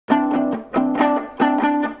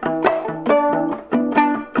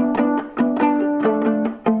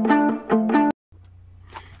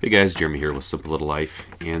guys, Jeremy here with Simple Little Life,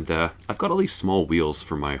 and I've got all these small wheels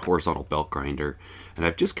for my horizontal belt grinder, and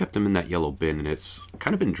I've just kept them in that yellow bin, and it's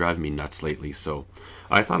kind of been driving me nuts lately, so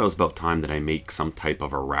I thought it was about time that I make some type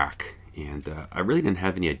of a rack, and I really didn't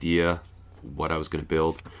have any idea what I was going to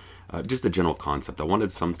build. Just a general concept. I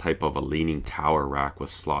wanted some type of a leaning tower rack with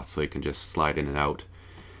slots so you can just slide in and out,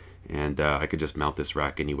 and I could just mount this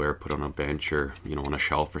rack anywhere, put on a bench or on a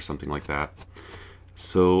shelf or something like that.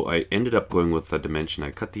 So I ended up going with a dimension.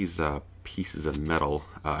 I cut these pieces of metal.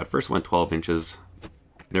 At first I went 12 inches.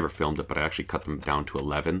 I never filmed it, but I actually cut them down to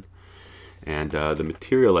 11. And the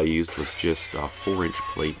material I used was just a 4-inch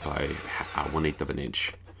plate by 1/8 of an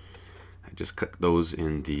inch. I just cut those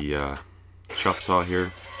in the chop saw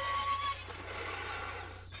here.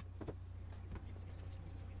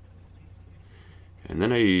 And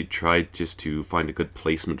then I tried just to find a good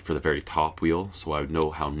placement for the very top wheel so I would know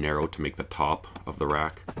how narrow to make the top of the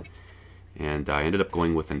rack. And I ended up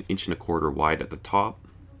going with 1.25 inches wide at the top,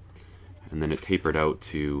 and then it tapered out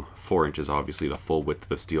to 4 inches, obviously the full width of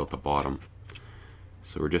the steel at the bottom.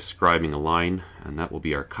 So we're just scribing a line, and that will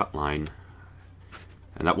be our cut line.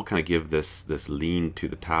 And that will kind of give this lean to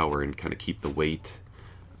the tower and kind of keep the weight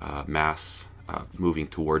mass moving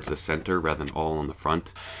towards the center rather than all on the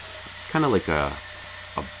front. Kind of like a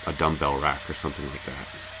dumbbell rack or something like that.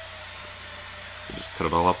 So just cut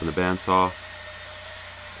it all up in the bandsaw.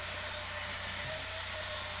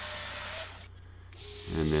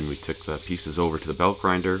 And then we took the pieces over to the belt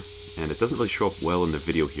grinder, and it doesn't really show up well in the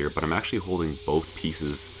video here, but I'm actually holding both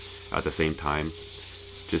pieces at the same time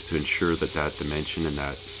just to ensure that that dimension and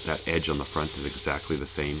that edge on the front is exactly the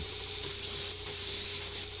same.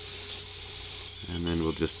 And then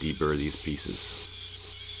we'll just deburr these pieces.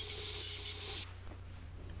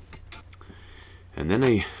 And then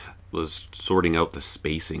I was sorting out the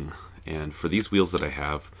spacing, and for these wheels that I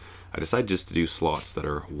have, I decided just to do slots that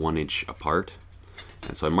are 1 inch apart.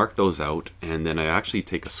 And so I marked those out, and then I actually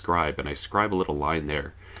take a scribe and I scribe a little line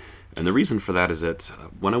there. And the reason for that is that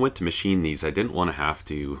when I went to machine these, I didn't want to have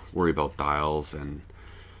to worry about dials and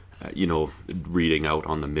reading out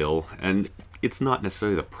on the mill. And it's not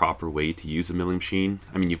necessarily the proper way to use a milling machine.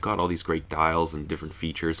 I mean, you've got all these great dials and different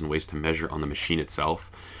features and ways to measure on the machine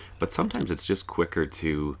itself. But sometimes it's just quicker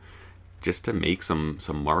to make some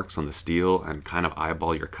marks on the steel and kind of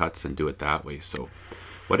eyeball your cuts and do it that way. So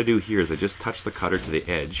what I do here is I just touch the cutter to the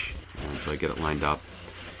edge, and so I get it lined up.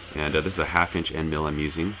 And this is a 1/2 inch end mill I'm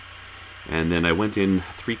using. And then I went in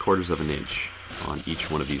 3/4 of an inch on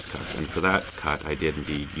each one of these cuts. And for that cut, I did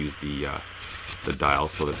indeed use the dial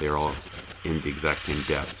so that they're all in the exact same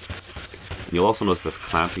depth. And you'll also notice this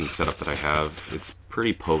clamping setup that I have. It's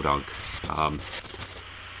pretty podunk.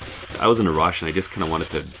 I was in a rush and I just kind of wanted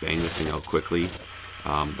to bang this thing out quickly.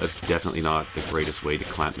 That's definitely not the greatest way to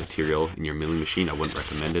clamp material in your milling machine. I wouldn't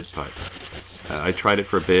recommend it, but I tried it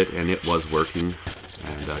for a bit and it was working.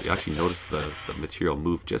 And you actually notice the material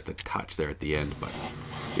moved just a touch there at the end, but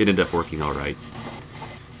it ended up working all right.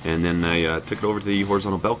 And then I took it over to the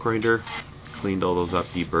horizontal belt grinder, cleaned all those up,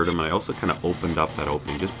 deburred them, and I also kind of opened up that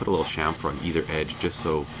opening, just put a little chamfer on either edge, just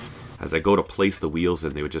so as I go to place the wheels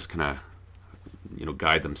in, they would just kind of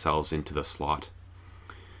guide themselves into the slot.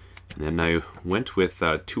 And then I went with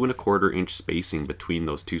 2¼ inch spacing between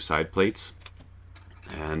those two side plates,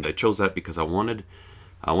 and I chose that because I wanted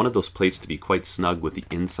those plates to be quite snug with the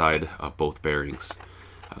inside of both bearings.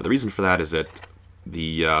 The reason for that is that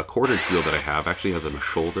the 1/4 inch wheel that I have actually has a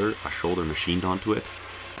shoulder machined onto it,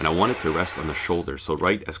 and I want it to rest on the shoulder, so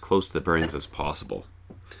right as close to the bearings as possible.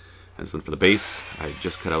 And so for the base, I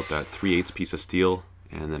just cut out that 3/8 piece of steel,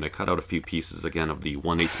 and then I cut out a few pieces again of the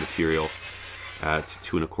 1/8 material at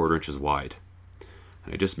 2¼ inches wide.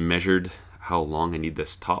 And I just measured how long I need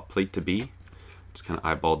this top plate to be. Just kind of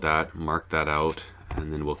eyeballed that, marked that out,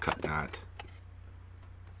 and then we'll cut that.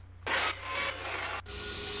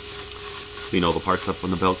 Clean all the parts up on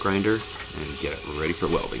the belt grinder and get it ready for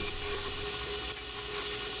welding.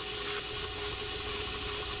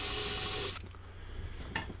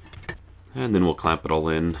 And then we'll clamp it all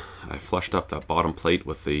in. I flushed up that bottom plate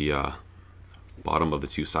with the bottom of the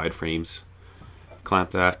two side frames.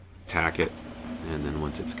 Clamp that, tack it, and then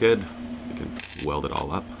once it's good, we can weld it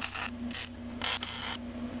all up.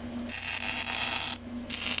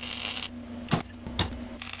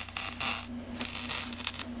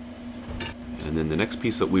 And then the next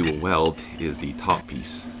piece that we will weld is the top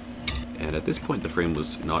piece. And at this point the frame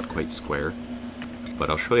was not quite square, but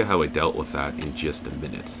I'll show you how I dealt with that in just a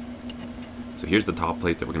minute. So here's the top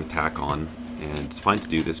plate that we're going to tack on, and it's fine to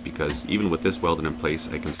do this because even with this welded in place,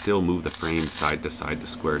 I can still move the frame side to side to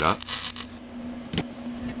square it up.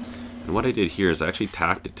 And what I did here is I actually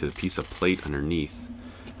tacked it to the piece of plate underneath,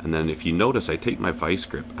 And then if you notice, I take my vice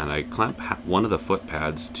grip and I clamp one of the foot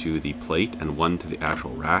pads to the plate and one to the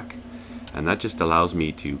actual rack. And that just allows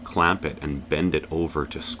me to clamp it and bend it over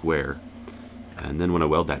to square. And then when I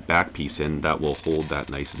weld that back piece in, that will hold that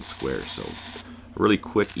nice and square. So a really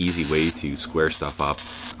quick, easy way to square stuff up.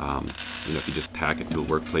 You know, if you just tack it to a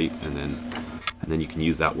work plate, and then you can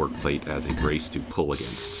use that work plate as a brace to pull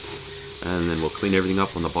against. And then we'll clean everything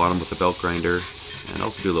up on the bottom with the belt grinder, and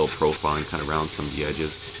also do a little profiling, kind of round some of the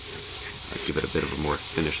edges. Give it a bit of a more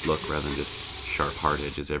finished look rather than just sharp, hard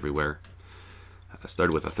edges everywhere. I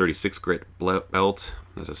started with a 36 grit belt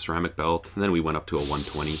as a ceramic belt, and then we went up to a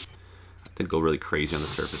 120. I didn't go really crazy on the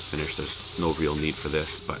surface finish. There's no real need for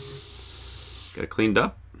this, but got it cleaned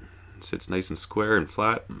up. It sits nice and square and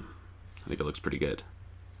flat. I think it looks pretty good.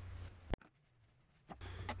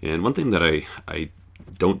 And one thing that I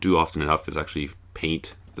don't do often enough is actually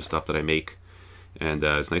paint the stuff that I make. And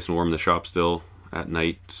it's nice and warm in the shop still at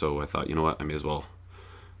night, so I thought, you know what, I may as well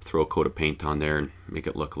throw a coat of paint on there and make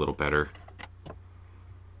it look a little better.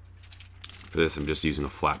 For this, I'm just using a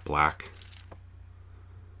flat black.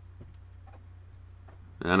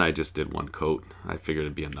 And I just did one coat. I figured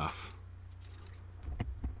it'd be enough.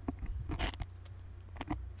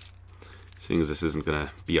 Seeing as this isn't going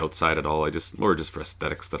to be outside at all, more just for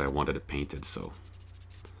aesthetics that I wanted it painted, so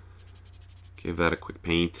give that a quick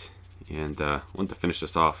paint. And wanted to finish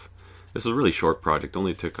this off. This was a really short project,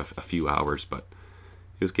 only took a few hours, but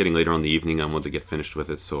it was getting later on in the evening. I wanted to get finished with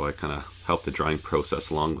it, so I kind of helped the drying process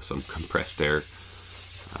along with some compressed air.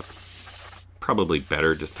 Probably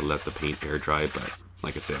better just to let the paint air dry, but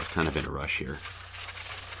like I said, I was kind of in a rush here.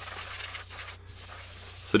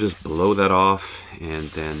 So just blow that off, and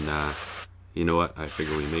then you know what, I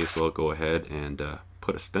figure we may as well go ahead and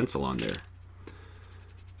put a stencil on there.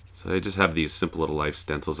 So I just have these simple little life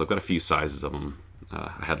stencils. I've got a few sizes of them.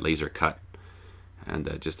 I had laser cut, and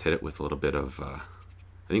just hit it with a little bit of, I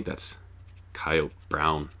think that's coyote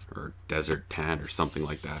brown or desert tan or something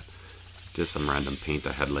like that. Just some random paint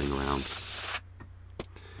I had laying around.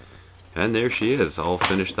 And there she is, all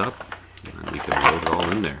finished up, and we can load it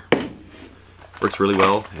all in there. Works really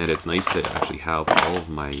well, and it's nice to actually have all of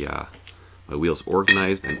my my wheels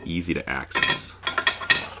organized and easy to access.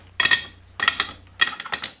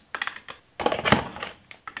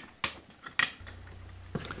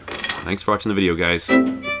 Thanks for watching the video, guys.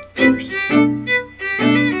 Cheers.